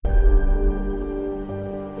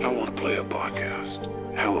Player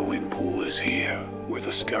Podcast. Halloween Pool is here, where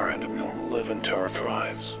the scary and abnormal live and terror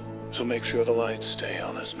thrives. So make sure the lights stay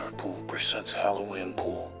on as Nerd Pool presents Halloween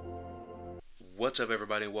Pool. What's up,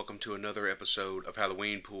 everybody, and welcome to another episode of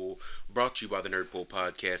Halloween Pool, brought to you by the Nerd Pool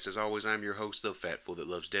Podcast. As always, I'm your host, the Fat Fool that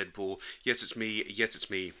loves Deadpool. Yes, it's me.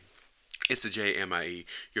 It's the JMIE,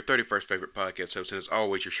 your 31st favorite podcast host, and as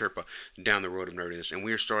always, your Sherpa down the road of nerdiness. And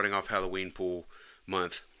we are starting off Halloween Pool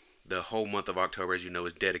month. The whole month of October, as you know,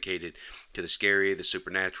 is dedicated to the scary, the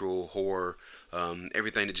supernatural, horror,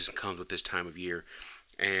 everything that just comes with this time of year.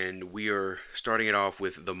 And we are starting it off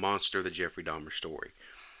with The Monster, the Jeffrey Dahmer story.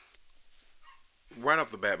 Right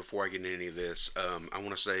off the bat, before I get into any of this, I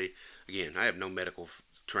want to say, again, I have no medical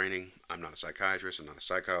training. I'm not a psychiatrist. I'm not a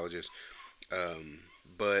psychologist.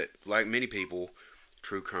 But like many people,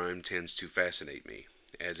 true crime tends to fascinate me,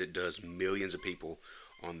 as it does millions of people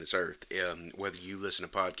on this earth. Whether you listen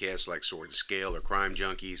to podcasts like Sword and Scale or Crime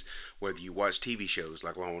Junkies, whether you watch TV shows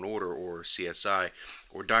like Law and Order or CSI,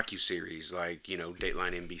 or docuseries like,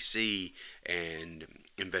 Dateline NBC and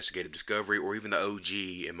Investigative Discovery, or even the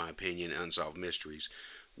OG, in my opinion, Unsolved Mysteries.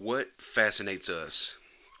 What fascinates us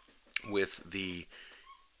with the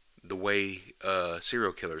way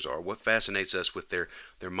serial killers are? What fascinates us with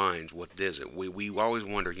their minds? What does it? We always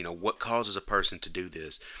wonder, what causes a person to do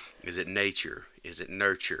this? Is it nature? Is it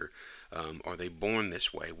nurture? Are they born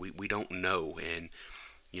this way? We don't know. And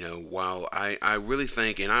while I really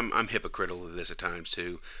think, and I'm hypocritical of this at times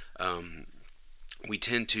too, we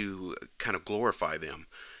tend to kind of glorify them.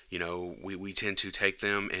 We tend to take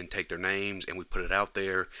them and take their names and we put it out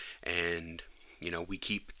there, and we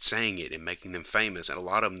keep saying it and making them famous. And a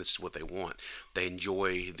lot of them, this is what they want. They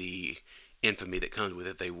enjoy the infamy that comes with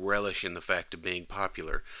it. They relish in the fact of being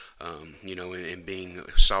popular, and being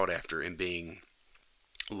sought after and being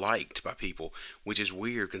liked by people, which is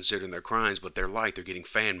weird considering their crimes, but they're liked. They're getting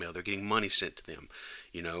fan mail. They're getting money sent to them,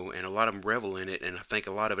 and a lot of them revel in it. And I think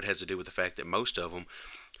a lot of it has to do with the fact that most of them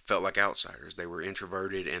felt like outsiders. They were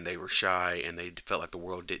introverted and they were shy, and they felt like the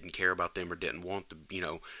world didn't care about them or didn't want them,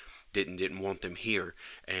 didn't want them here.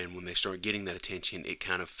 And when they start getting that attention, it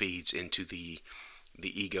kind of feeds into the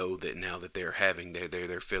ego that now that they're having,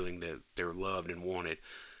 they're feeling that they're loved and wanted.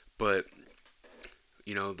 But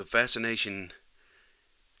the fascination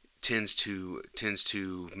tends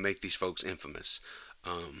to make these folks infamous.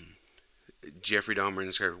 Jeffrey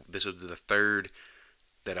Dahmer, this was the third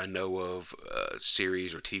that I know of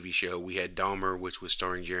series or TV show. We had Dahmer, which was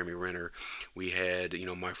starring Jeremy Renner. We had,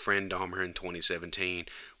 My Friend Dahmer in 2017,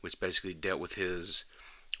 which basically dealt with his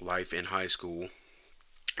life in high school.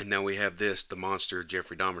 And now we have this, The Monster,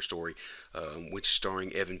 Jeffrey Dahmer story, which is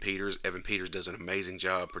starring Evan Peters. Evan Peters does an amazing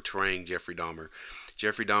job portraying Jeffrey Dahmer.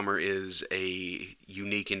 Jeffrey Dahmer is a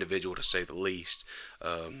unique individual, to say the least.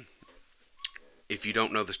 If you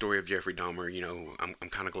don't know the story of Jeffrey Dahmer, I'm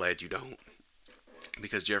kind of glad you don't.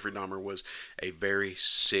 Because Jeffrey Dahmer was a very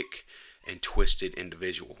sick and twisted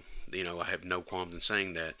individual. I have no qualms in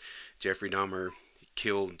saying that. Jeffrey Dahmer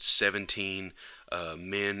killed 17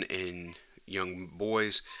 men and young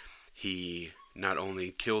boys. He not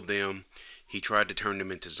only killed them, he tried to turn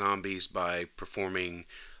them into zombies by performing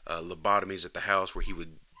lobotomies at the house, where he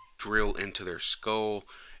would drill into their skull,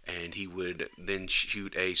 and he would then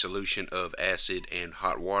shoot a solution of acid and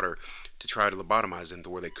hot water to try to lobotomize them to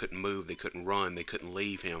where they couldn't move, they couldn't run, they couldn't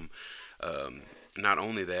leave him. Not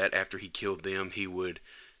only that, after he killed them, he would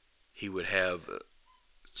have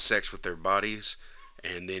sex with their bodies,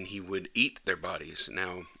 and then he would eat their bodies.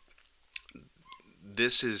 Now,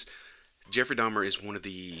 Jeffrey Dahmer is one of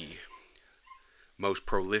the most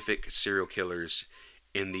prolific serial killers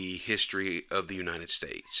in the history of the United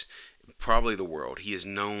States. Probably the world. He is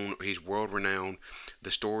known, he's world renowned.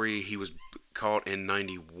 The story, he was caught in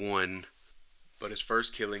 91, but his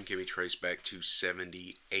first killing can be traced back to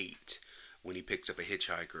 78, when he picks up a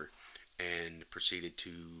hitchhiker and proceeded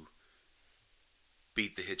to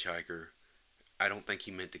beat the hitchhiker. I don't think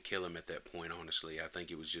he meant to kill him at that point, honestly. I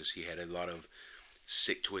think it was just he had a lot of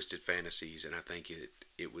sick, twisted fantasies, and I think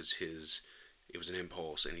it was an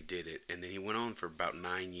impulse, and he did it. And then he went on for about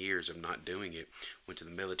 9 years of not doing it, went to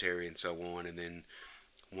the military and so on. And then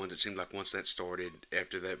it seemed like once that started,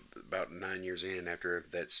 after that, about 9 years in, after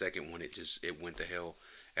that second one, it went to hell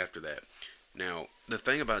after that. Now, the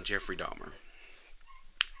thing about Jeffrey Dahmer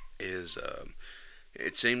is,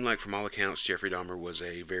 it seemed like from all accounts, Jeffrey Dahmer was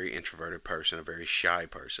a very introverted person, a very shy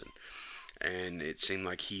person. And it seemed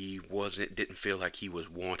like he didn't feel like he was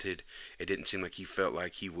wanted. It didn't seem like he felt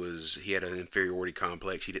like he had an inferiority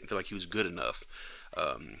complex. He didn't feel like he was good enough.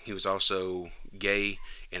 He was also gay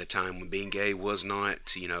in a time when being gay was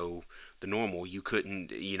not, the normal. You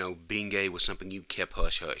couldn't, being gay was something you kept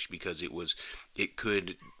hush hush because it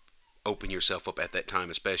could open yourself up at that time,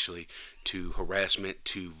 especially to harassment,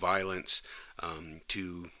 to violence,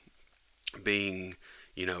 to being,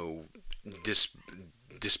 you know, dis-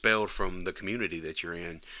 dispelled from the community that you're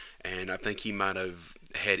in. And I think he might have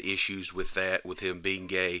had issues with that, with him being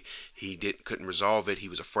gay. He couldn't resolve it. He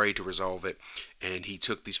was afraid to resolve it, and he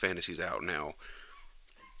took these fantasies out. Now,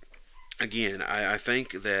 again, I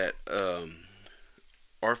think that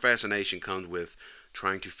our fascination comes with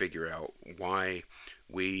trying to figure out why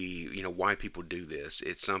why people do this.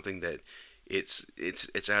 It's something that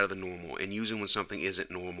it's out of the normal, and using when something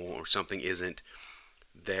isn't normal or something isn't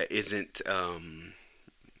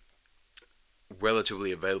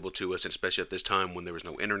relatively available to us, and especially at this time when there was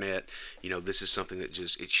no internet. This is something that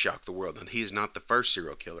just it shocked the world. And he is not the first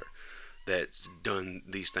serial killer that's done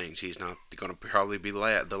these things. He's not going to probably be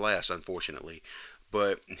the last, unfortunately.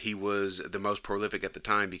 But he was the most prolific at the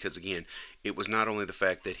time because, again, it was not only the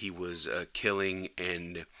fact that he was killing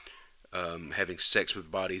and having sex with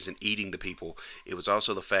bodies and eating the people. It was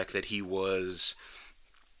also the fact that he was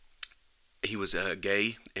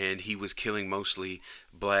gay, and he was killing mostly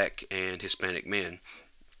black and Hispanic men.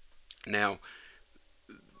 Now,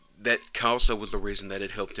 that also was the reason that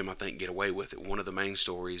it helped him, I think, get away with it. One of the main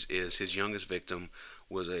stories is his youngest victim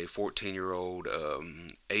was a 14-year-old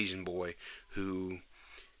Asian boy who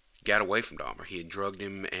got away from Dahmer. He had drugged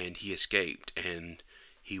him, and he escaped, and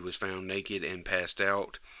he was found naked and passed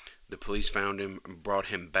out. The police found him and brought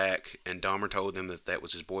him back, and Dahmer told them that that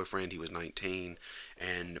was his boyfriend. He was 19,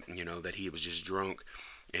 and, that he was just drunk.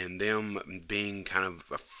 And them being kind of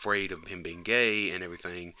afraid of him being gay and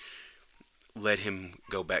everything let him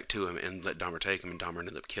go back to him and let Dahmer take him, and Dahmer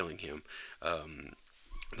ended up killing him.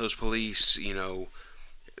 Those police,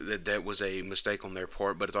 that was a mistake on their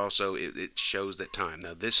part, but it shows that time.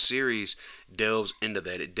 Now, this series delves into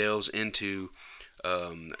that. It delves into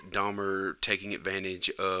Dahmer taking advantage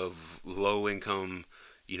of low income,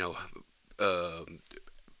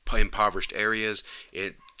 impoverished areas.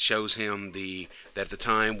 It shows him that at the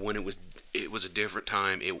time when it was a different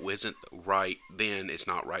time. It wasn't right then. It's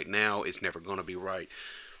not right now. It's never going to be right.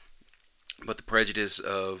 But the prejudice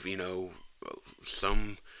of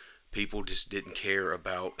some people just didn't care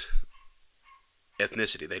about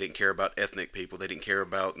ethnicity. They didn't care about ethnic people. They didn't care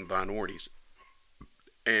about minorities.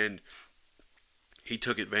 And he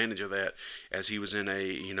took advantage of that as he was in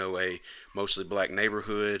a mostly black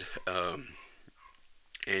neighborhood,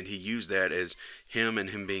 and he used that as him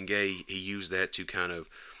being gay. He used that to kind of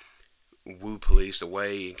woo police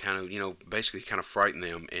away and kind of basically kind of frighten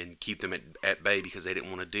them and keep them at bay because they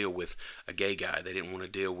didn't want to deal with a gay guy. They didn't want to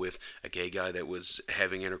deal with a gay guy that was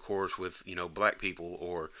having intercourse with black people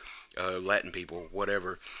or Latin people,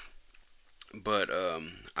 whatever. But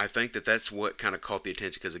I think that that's what kind of caught the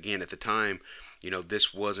attention because, again, at the time,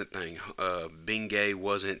 this wasn't thing. Being gay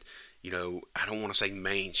wasn't, I don't want to say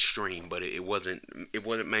mainstream, but it wasn't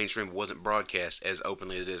mainstream. It wasn't broadcast as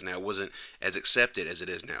openly as it is now. It wasn't as accepted as it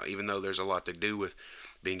is now. Even though there's a lot to do with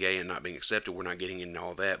being gay and not being accepted, we're not getting into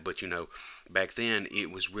all that. But back then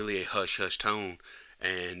it was really a hush hush tone,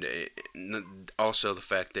 and also the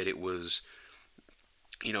fact that it was,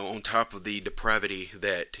 on top of the depravity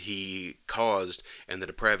that he caused and the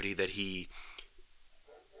depravity that he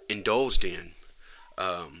indulged in,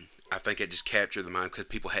 I think it just captured the mind because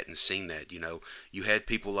people hadn't seen that. You had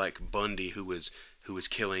people like Bundy who was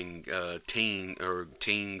killing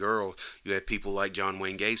teen girl. You had people like John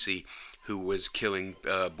Wayne Gacy who was killing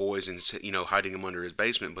boys and hiding them under his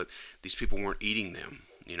basement. But these people weren't eating them.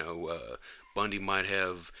 Bundy might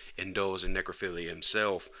have indulged in necrophilia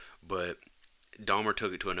himself, but Dahmer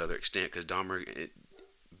took it to another extent because Dahmer,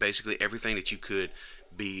 basically everything that you could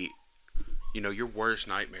be, your worst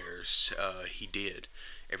nightmares, he did.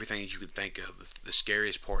 Everything that you could think of, the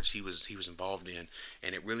scariest parts he was involved in,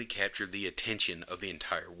 and it really captured the attention of the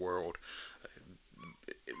entire world,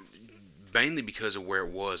 mainly because of where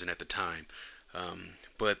it was and at the time.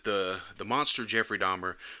 But the Monster Jeffrey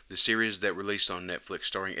Dahmer, the series that released on Netflix,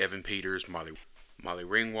 starring Evan Peters, Molly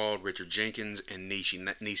Ringwald, Richard Jenkins, and Niecy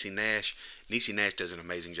Nash. Niecy Nash does an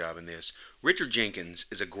amazing job in this. Richard Jenkins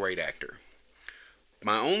is a great actor.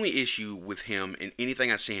 My only issue with him in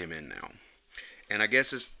anything I see him in now, and I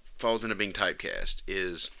guess this falls into being typecast,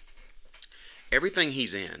 is everything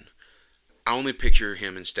he's in, I only picture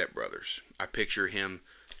him in Step Brothers. I picture him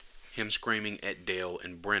screaming at Dale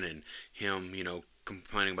and Brennan, him,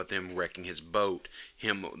 complaining about them wrecking his boat,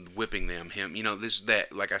 him whipping them, him, that.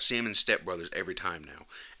 Like, I see him in Step Brothers every time now.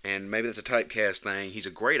 And maybe that's a typecast thing. He's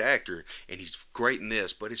a great actor, and he's great in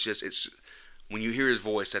this, but it's when you hear his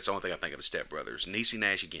voice, that's the only thing I think of is Step Brothers. Niecy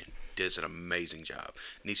Nash again does an amazing job.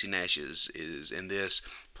 Niecy Nash is in this,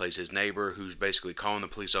 plays his neighbor who's basically calling the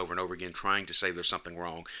police over and over again, trying to say there's something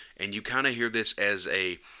wrong, and you kind of hear this as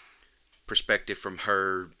a perspective from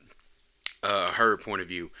her point of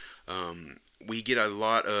view. We get a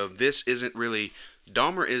lot of this. Isn't really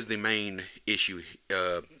Dahmer is the main issue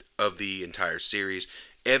of the entire series.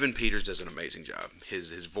 Evan Peters does an amazing job.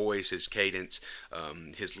 His voice, his cadence,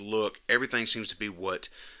 his look, everything seems to be what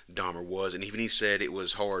Dahmer was. And even he said it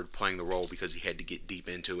was hard playing the role because he had to get deep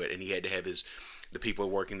into it, and he had to have the people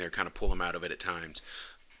working there kind of pull him out of it at times.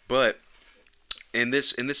 But in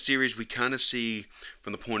this series, we kind of see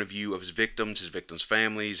from the point of view of his victims'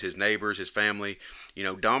 families, his neighbors, his family.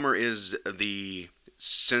 Dahmer is the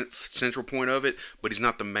central point of it, but he's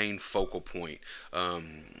not the main focal point.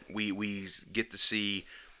 We get to see,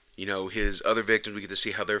 his other victims. We get to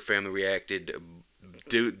see how their family reacted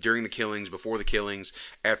during the killings, before the killings,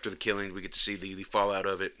 after the killings. We get to see the fallout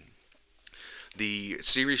of it. The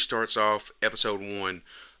series starts off episode 1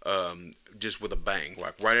 just with a bang.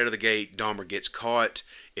 Like right out of the gate, Dahmer gets caught.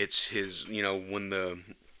 It's his, when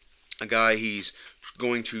a guy he's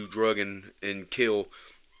going to drug and kill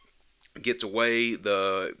gets away,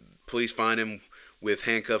 the police find him with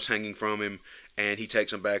handcuffs hanging from him, and he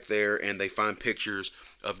takes them back there, and they find pictures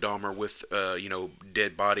of Dahmer with,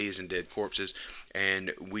 dead bodies and dead corpses,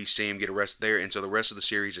 and we see him get arrested there. And so the rest of the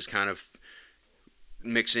series is kind of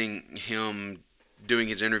mixing him doing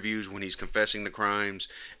his interviews when he's confessing the crimes,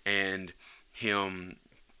 and him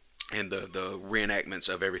and the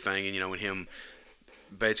reenactments of everything, and him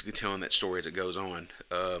basically telling that story as it goes on.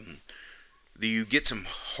 You get some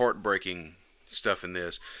heartbreaking stuff in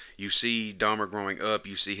this. You see Dahmer growing up.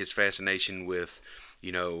 You see his fascination with,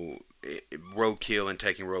 roadkill and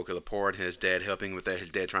taking roadkill apart. His dad helping with that.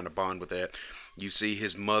 His dad trying to bond with that. You see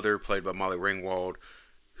his mother, played by Molly Ringwald,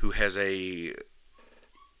 who has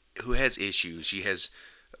issues. She has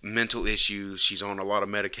mental issues. She's on a lot of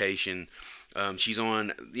medication. She's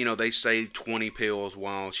on, they say 20 pills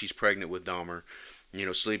while she's pregnant with Dahmer.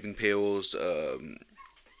 Sleeping pills,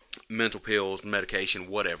 mental pills, medication,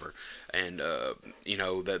 whatever. And,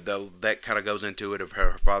 that kind of goes into it of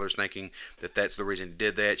her father's thinking that that's the reason he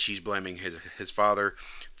did that. She's blaming his father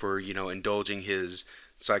for, indulging his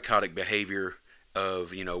psychotic behavior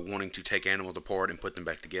of, wanting to take animals apart and put them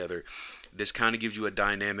back together. This kind of gives you a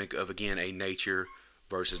dynamic of, again, a nature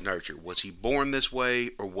versus nurture. Was he born this way,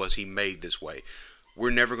 or was he made this way? We're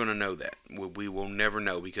never going to know that. We will never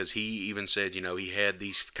know, because he even said, he had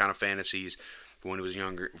these kind of fantasies when he was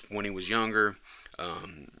younger.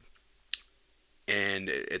 And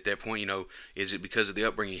at that point, is it because of the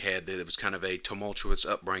upbringing he had that it was kind of a tumultuous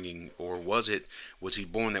upbringing, or was he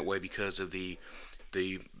born that way because of the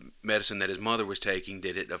medicine that his mother was taking?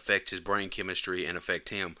 Did it affect his brain chemistry and affect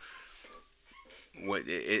him?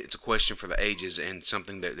 It's a question for the ages, and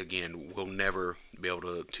something that, again, we'll never be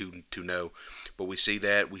able to know. But we see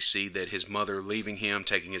that his mother leaving him,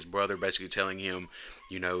 taking his brother, basically telling him,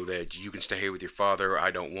 that you can stay here with your father.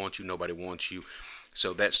 I don't want you. Nobody wants you.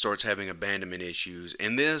 So that starts having abandonment issues.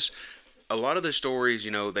 In this, a lot of the stories,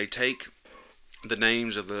 they take the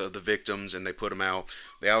names of the victims and they put them out.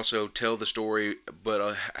 They also tell the story,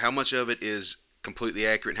 but how much of it is completely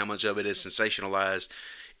accurate and how much of it is sensationalized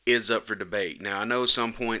is up for debate. Now, I know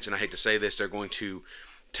some points, and I hate to say this, they're going to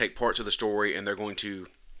take parts of the story and they're going to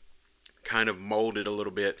kind of mold it a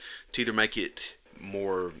little bit to either make it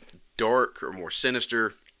more dark or more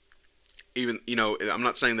sinister. Even, I'm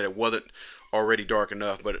not saying that it wasn't already dark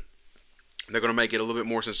enough, but they're going to make it a little bit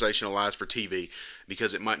more sensationalized for TV,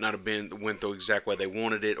 because it might not have went the exact way they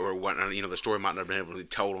wanted it, or what, the story might not have been able to be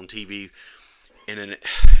told on TV in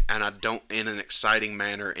an exciting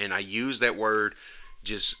manner. And I use that word,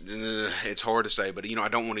 just it's hard to say, but I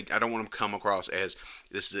don't want to come across as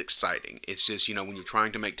this is exciting. It's just, when you're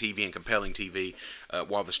trying to make TV and compelling TV,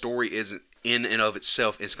 while the story isn't in and of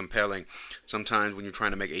itself is compelling, sometimes when you're trying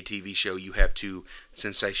to make a TV show, you have to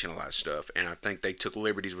sensationalize stuff. And I think they took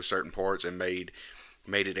liberties with certain parts and made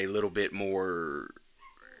it a little bit more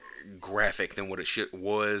graphic than what it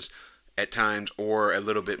was at times, or a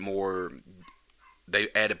little bit more. They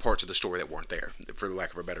added parts of the story that weren't there, for the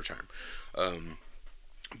lack of a better term.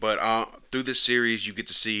 But through this series, you get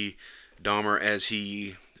to see Dahmer as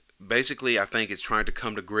he basically, I think, is trying to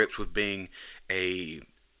come to grips with being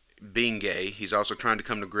gay. He's also trying to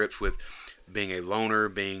come to grips with being a loner,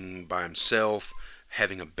 being by himself,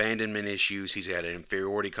 having abandonment issues. He's had an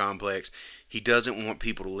inferiority complex. He doesn't want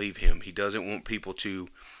people to leave him. He doesn't want people to,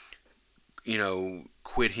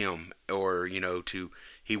 quit him, or,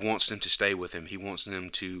 he wants them to stay with him. He wants them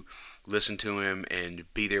to listen to him and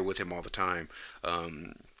be there with him all the time.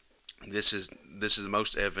 This is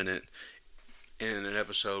most evident in an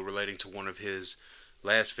episode relating to one of his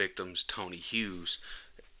last victims, Tony Hughes.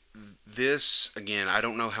 This, again, I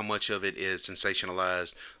don't know how much of it is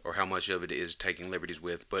sensationalized or how much of it is taking liberties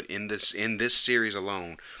with, but in this series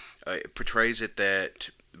alone, it portrays it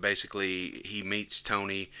that basically he meets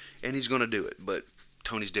Tony and he's going to do it, but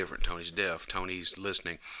Tony's different. Tony's deaf. Tony's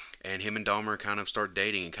listening, and him and Dahmer kind of start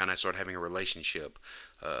dating and kind of start having a relationship.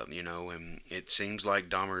 And it seems like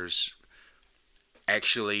Dahmer's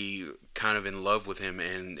actually kind of in love with him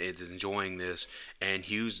and is enjoying this, and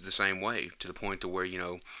Hughes the same way, to the point to where,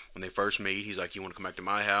 when they first meet, he's like, you want to come back to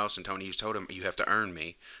my house? And Tony Hughes told him, you have to earn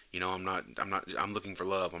me. I'm looking for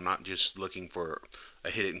love. I'm not just looking for a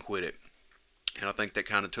hit it and quit it. And I think that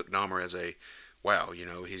kind of took Dahmer as a, wow,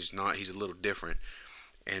 he's a little different.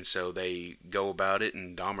 And so they go about it,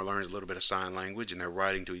 and Dahmer learns a little bit of sign language, and they're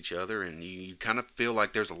writing to each other, and you kind of feel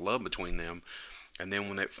like there's a love between them. And then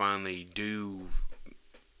when they finally do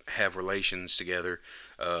have relations together,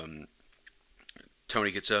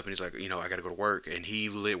 Tony gets up and he's like, I got to go to work, and he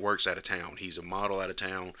works out of town. He's a model out of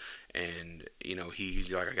town, and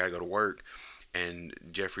he's like, I got to go to work. And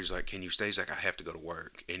Jeffrey's like, can you stay? He's like, I have to go to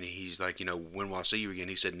work. And he's like, when will I see you again?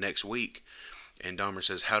 He said, next week. And Dahmer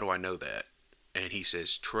says, how do I know that? And he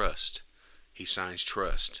says, trust. He signs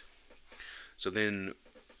trust. So then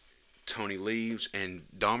Tony leaves, and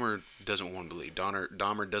Dahmer doesn't want to believe.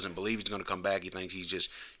 Dahmer doesn't believe he's going to come back. He thinks he's just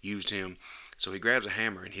used him. So he grabs a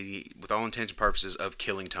hammer, and he, with all intents and purposes of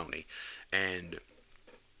killing Tony. And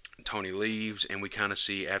Tony leaves, and we kind of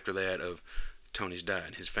see after that of Tony's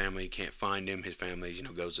died. His family can't find him. His family,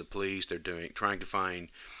 goes to the police. They're trying to find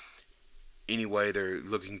any way. They're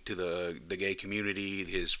looking to the gay community,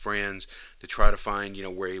 his friends, to try to find,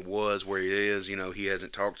 where he was, where he is. He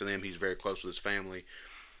hasn't talked to them. He's very close with his family.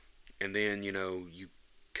 And then, you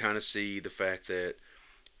kind of see the fact that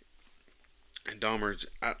Dahmer's,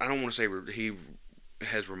 I don't want to say he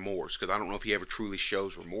has remorse, because I don't know if he ever truly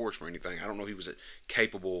shows remorse for anything. I don't know if he was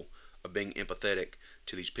capable of being empathetic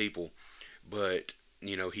to these people. But,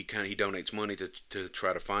 he donates money to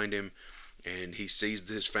try to find him. And he sees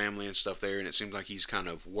his family and stuff there, and it seems like he's kind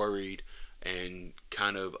of worried and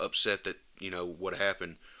kind of upset that, what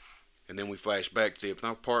happened. And then we flash back to the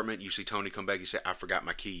apartment. You see Tony come back. He said, I forgot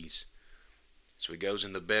my keys. So he goes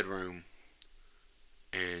in the bedroom,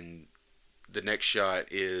 and the next shot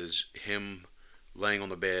is him laying on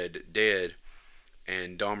the bed dead,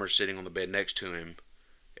 and Dahmer sitting on the bed next to him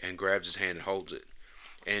and grabs his hand and holds it.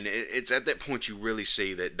 And it's at that point you really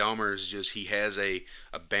see that Dahmer he has a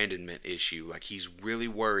abandonment issue. Like, he's really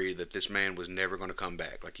worried that this man was never going to come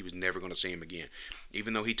back. Like, he was never going to see him again.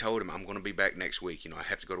 Even though he told him, I'm going to be back next week. I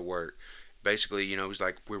have to go to work. Basically, he's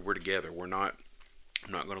like, we're together. I'm not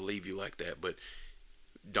going to leave you like that. But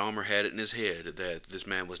Dahmer had it in his head that this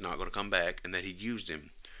man was not going to come back, and that he used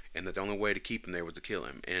him, and that the only way to keep him there was to kill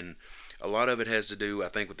him. And a lot of it has to do, I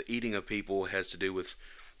think, with the eating of people. It has to do with,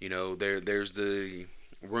 there's the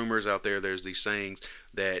rumors out there, there's these sayings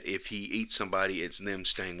that if he eats somebody, it's them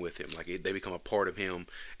staying with him. Like, they become a part of him,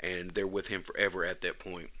 and they're with him forever at that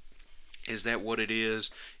point. Is that what it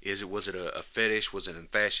is? Was it a fetish? Was it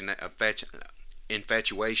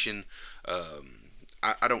infatuation?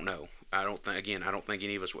 I don't know. I don't think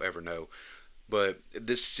any of us will ever know. But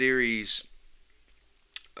this series,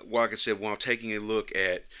 like I said, while taking a look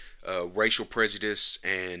at racial prejudice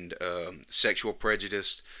and sexual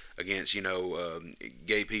prejudice against,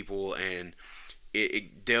 gay people, and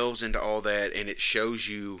it delves into all that, and it shows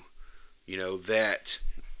you, that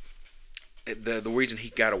the reason he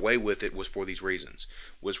got away with it was for these reasons,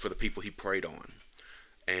 was for the people he preyed on.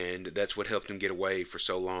 And that's what helped him get away for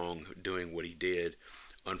so long doing what he did.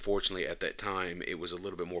 Unfortunately, at that time, it was a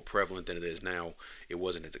little bit more prevalent than it is now. It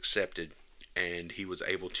wasn't as accepted, and he was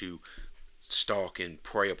able to stalk and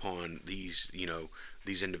prey upon these,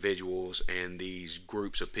 these individuals and these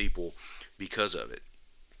groups of people because of it.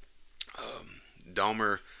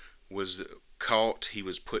 Dahmer was caught, he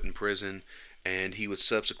was put in prison, and he was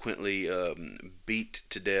subsequently beat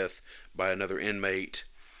to death by another inmate.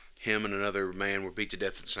 Him and another man were beat to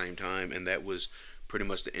death at the same time, and that was pretty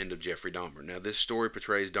much the end of Jeffrey Dahmer. Now, this story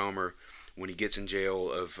portrays Dahmer when he gets in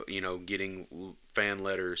jail of, getting fan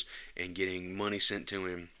letters and getting money sent to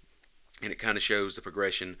him. And it kind of shows the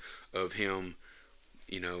progression of him,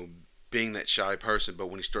 being that shy person.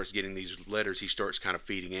 But when he starts getting these letters, he starts kind of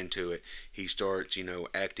feeding into it. He starts,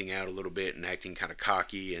 acting out a little bit and acting kind of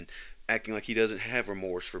cocky and acting like he doesn't have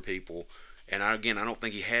remorse for people. And I don't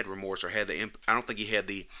think he had remorse or I don't think he had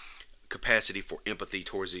the capacity for empathy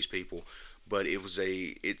towards these people. but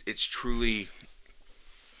it's truly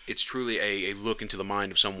a look into the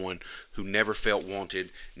mind of someone who never felt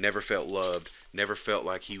wanted, never felt loved, never felt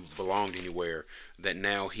like he belonged anywhere, that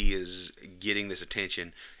now he is getting this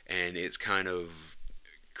attention, and it's kind of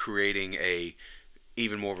creating a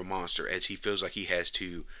even more of a monster, as he feels like he has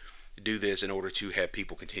to do this in order to have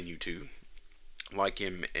people continue to like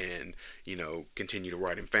him, and continue to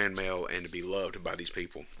write him fan mail and to be loved by these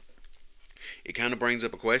people. It kind of brings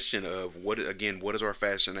up a question of what is our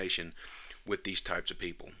fascination with these types of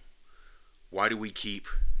people? Why do we keep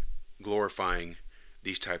glorifying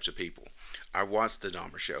these types of people? I watched the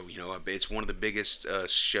Dahmer show. It's one of the biggest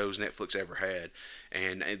shows Netflix ever had,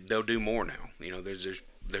 and they'll do more now.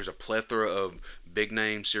 There's a plethora of big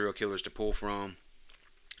name serial killers to pull from.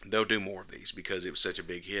 They'll do more of these because it was such a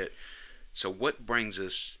big hit. So what brings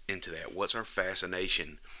us into that? What's our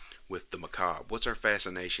fascination with the macabre? What's our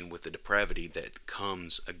fascination with the depravity that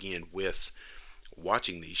comes again with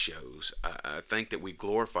watching these shows? I think that we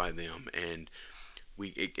glorify them, and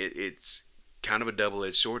it's kind of a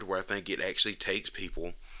double-edged sword, where I think it actually takes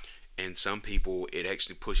people, and some people it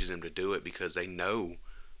actually pushes them to do it because they know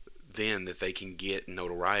then that they can get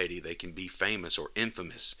notoriety, they can be famous or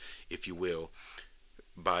infamous, if you will,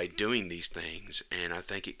 by doing these things. And I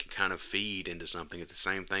think it can kind of feed into something. It's the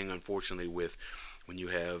same thing, unfortunately, with when you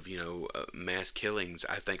have mass killings.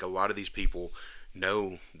 I think a lot of these people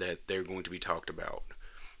know that they're going to be talked about,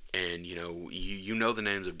 and you know the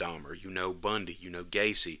names of Dahmer, Bundy,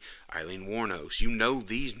 Gacy, Eileen Wuornos,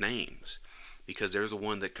 these names because they're the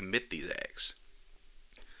one that commit these acts.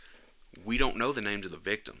 We don't know the names of the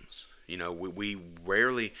victims. We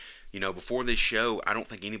rarely, before this show, I don't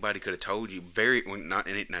think anybody could have told you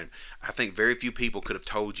I think very few people could have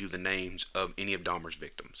told you the names of any of Dahmer's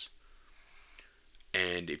victims.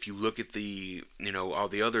 And if you look at the, all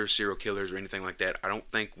the other serial killers or anything like that, I don't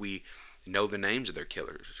think we know the names of their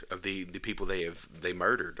killers, of the people they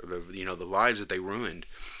murdered, or the lives that they ruined.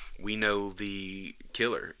 We know the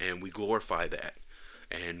killer, and we glorify that,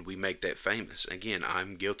 and we make that famous. Again,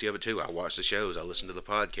 I'm guilty of it too. I watch the shows, I listen to the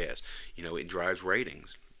podcast. It drives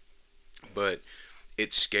ratings. But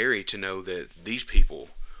it's scary to know that these people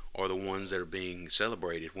are the ones that are being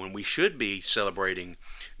celebrated when we should be celebrating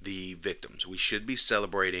the victims. We should be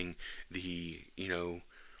celebrating the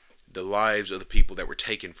lives of the people that were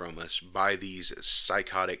taken from us by these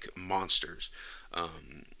psychotic monsters.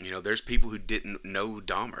 There's people who didn't know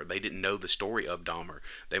Dahmer. They didn't know the story of Dahmer.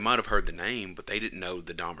 They might have heard the name, but they didn't know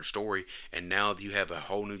the Dahmer story. And now you have a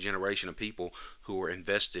whole new generation of people who are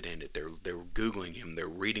invested in it. They're Googling him. They're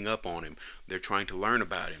reading up on him. They're trying to learn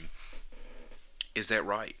about him. Is that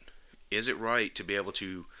right? Is it right to be able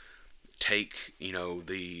to take,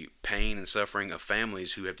 the pain and suffering of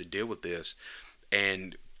families who have to deal with this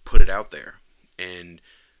and put it out there? And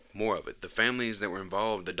more of it. The families that were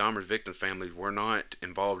involved, the Dahmer's victim families, were not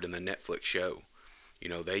involved in the Netflix show.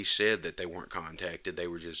 They said that they weren't contacted. They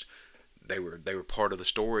were part of the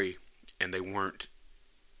story, and they weren't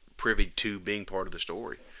privy to being part of the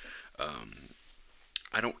story.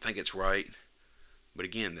 I don't think it's right. But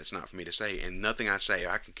again, that's not for me to say. And nothing I say,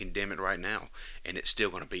 I can condemn it right now. And it's still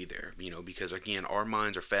going to be there. Because again, our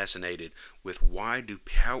minds are fascinated with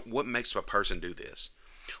what makes a person do this?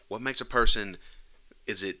 What makes a person,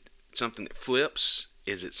 is it something that flips?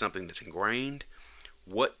 Is it something that's ingrained?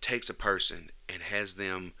 What takes a person and has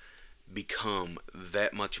them become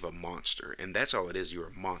that much of a monster? And that's all it is. You're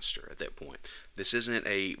a monster at that point. This isn't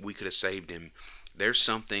we could have saved him. There's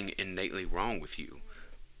something innately wrong with you.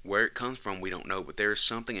 Where it comes from, we don't know, but there is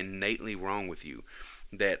something innately wrong with you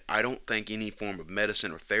that I don't think any form of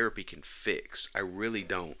medicine or therapy can fix. I really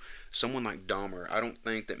don't. Someone like Dahmer, I don't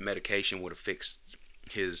think that medication would have fixed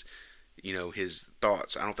his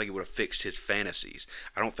thoughts. I don't think it would have fixed his fantasies.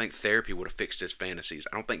 I don't think therapy would have fixed his fantasies.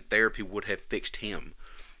 I don't think therapy would have fixed him.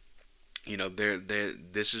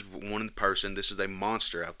 This is this is a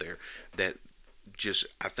monster out there that just,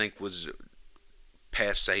 I think, was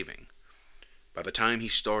past saving. By the time he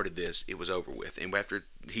started this, it was over with. And after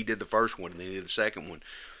he did the first one and then he did the second one,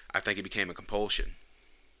 I think it became a compulsion.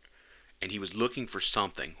 And he was looking for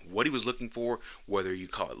something. What he was looking for, whether you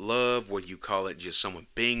call it love, whether you call it just someone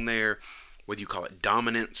being there, whether you call it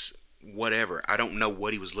dominance, whatever. I don't know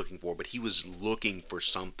what he was looking for, but he was looking for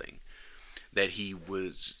something that he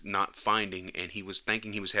was not finding, and he was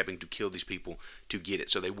thinking he was having to kill these people to get it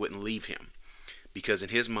so they wouldn't leave him. Because in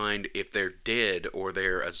his mind, if they're dead or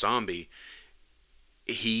they're a zombie,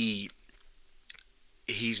 he's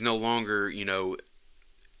no longer,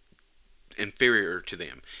 inferior to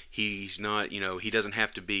them. He's not, he doesn't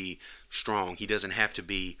have to be strong. He doesn't have to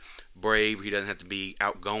be brave. He doesn't have to be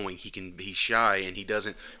outgoing. He's shy, and he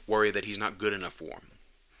doesn't worry that he's not good enough for him.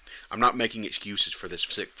 I'm not making excuses for this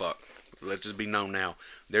sick fuck. Let this be known now.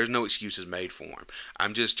 There's no excuses made for him.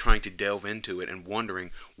 I'm just trying to delve into it and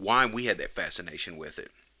wondering why we had that fascination with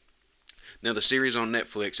it. Now, the series on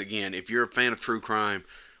Netflix, again, if you're a fan of true crime,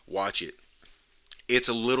 watch it. It's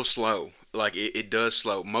a little slow. Like, it does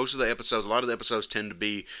slow. Most of the episodes, a lot of the episodes tend to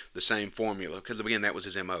be the same formula, because, again, that was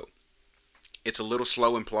his MO. It's a little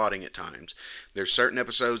slow in plotting at times. There's certain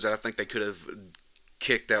episodes that I think they could have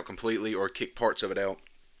kicked out completely or kicked parts of it out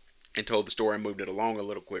and told the story and moved it along a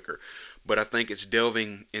little quicker. But I think it's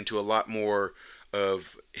delving into a lot more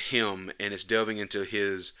of him, and it's delving into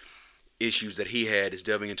his issues that he had, it's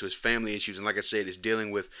delving into his family issues, and like I said, it's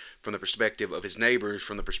dealing with from the perspective of his neighbors,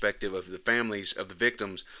 from the perspective of the families of the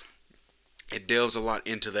victims. It delves a lot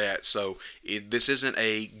into that. So this isn't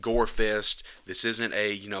a gore fest. This isn't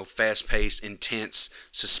a fast-paced, intense,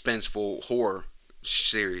 suspenseful horror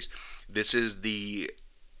series. This is the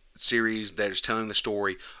series that is telling the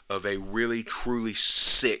story of a really, truly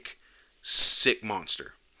sick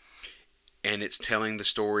monster. And it's telling the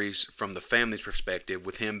stories from the family's perspective,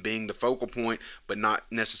 with him being the focal point, but not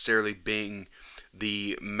necessarily being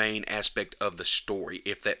the main aspect of the story,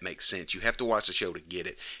 if that makes sense. You have to watch the show to get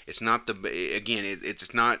it. It's not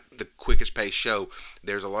it's not the quickest paced show.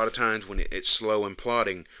 There's a lot of times when it's slow in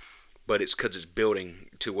plotting, but it's because it's building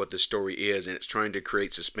to what the story is, and it's trying to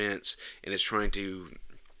create suspense, and it's trying to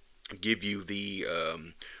give you the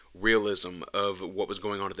realism of what was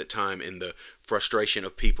going on at that time, and the frustration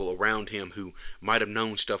of people around him who might have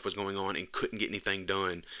known stuff was going on and couldn't get anything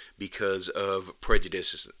done because of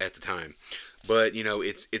prejudices at the time. But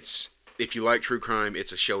it's if you like true crime,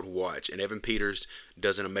 it's a show to watch, and Evan Peters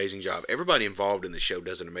does an amazing job. Everybody involved in the show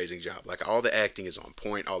does an amazing job. Like, all the acting is on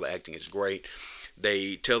point, all the acting is great.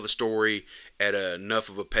 They tell the story at enough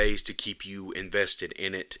of a pace to keep you invested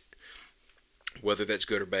in it. Whether that's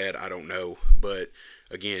good or bad, I don't know, but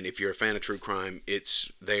again, if you're a fan of true crime,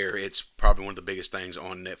 it's there. It's probably one of the biggest things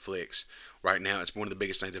on Netflix right now. It's one of the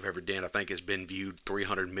biggest things I've ever done. I think it's been viewed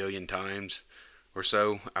 300 million times or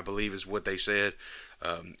so, I believe is what they said.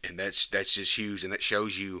 And that's just huge, and that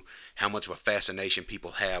shows you how much of a fascination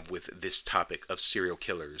people have with this topic of serial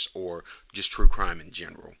killers or just true crime in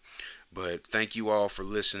general. But thank you all for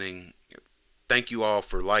listening. Thank you all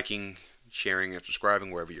for liking, sharing, and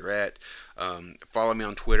subscribing wherever you're at. Follow me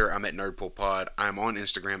on Twitter. I'm at NerdPoolPod. I'm on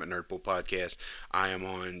Instagram at NerdPoolPodcast. I am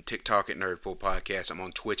on TikTok at NerdPoolPodcast. I'm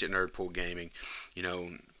on Twitch at NerdPool Gaming.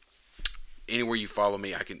 Anywhere you follow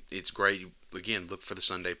me, it's great. Again, look for the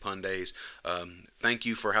Sunday Pun Days. Thank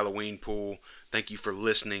you for Halloween Pool. Thank you for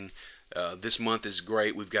listening. This month is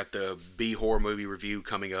great. We've got the B horror movie review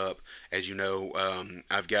coming up. As you know,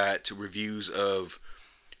 I've got reviews of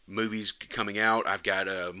movies coming out. I've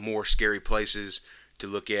got more scary places to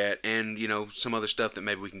look at, and some other stuff that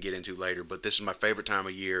maybe we can get into later. But this is my favorite time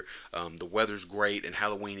of year. The weather's great, and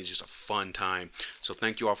Halloween is just a fun time. So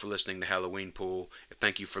thank you all for listening to Halloween Pool, and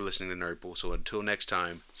thank you for listening to Nerd Pool. So until next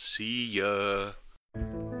time, see ya.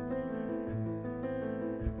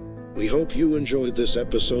 We hope you enjoyed this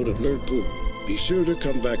episode of Nerd Pool. Be sure to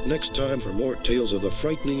come back next time for more tales of the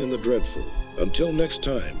frightening and the dreadful. Until next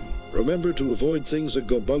time, remember to avoid things that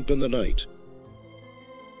go bump in the night.